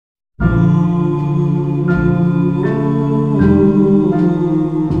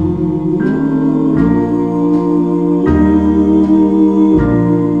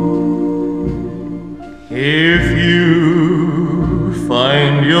If you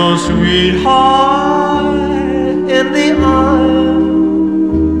find your sweetheart in the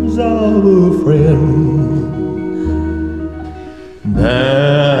arms of a friend,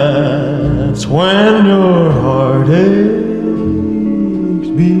 that's when your heartaches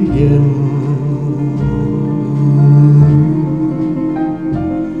begin.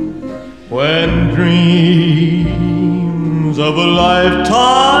 When dreams of a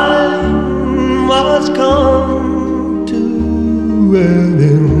lifetime must come to an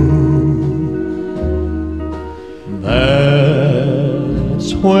end,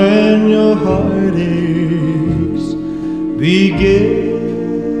 that's when your heartaches begin.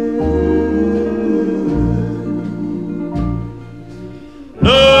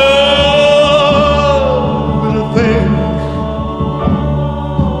 Love is a thing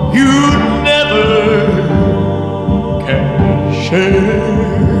you never can share.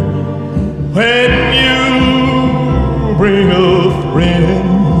 When you bring a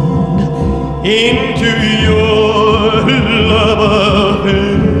friend into your love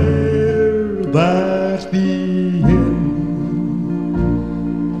affair, that's the end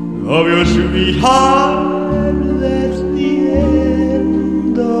of your sweetheart, that's the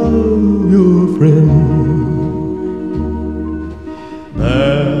end of your friend.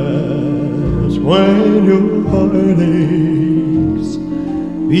 That's when your heartaches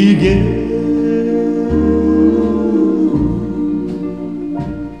begin.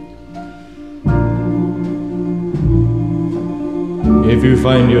 If you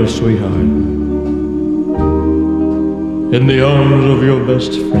find your sweetheart in the arms of your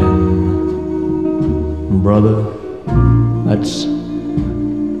best friend, brother, that's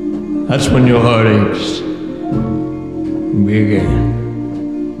when your heartaches begin.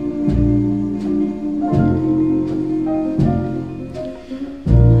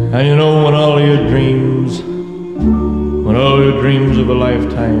 And you know, when all your dreams of a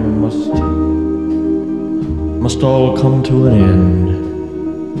lifetime must all come to an end,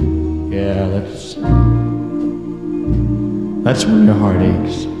 yeah, that's when your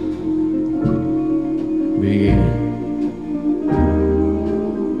heartaches begin.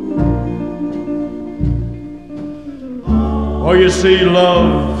 Oh, you see,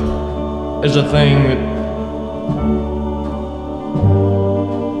 love is a thing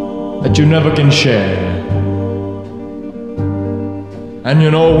that you never can share. And you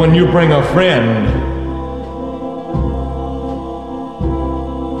know, when you bring a friend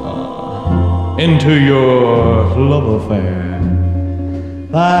into your love affair,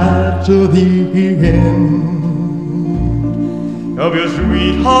 that's the end of your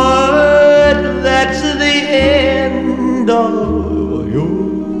sweetheart, that's the end of your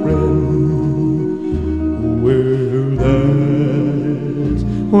friend. Well, that's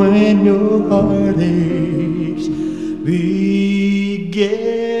when your heartache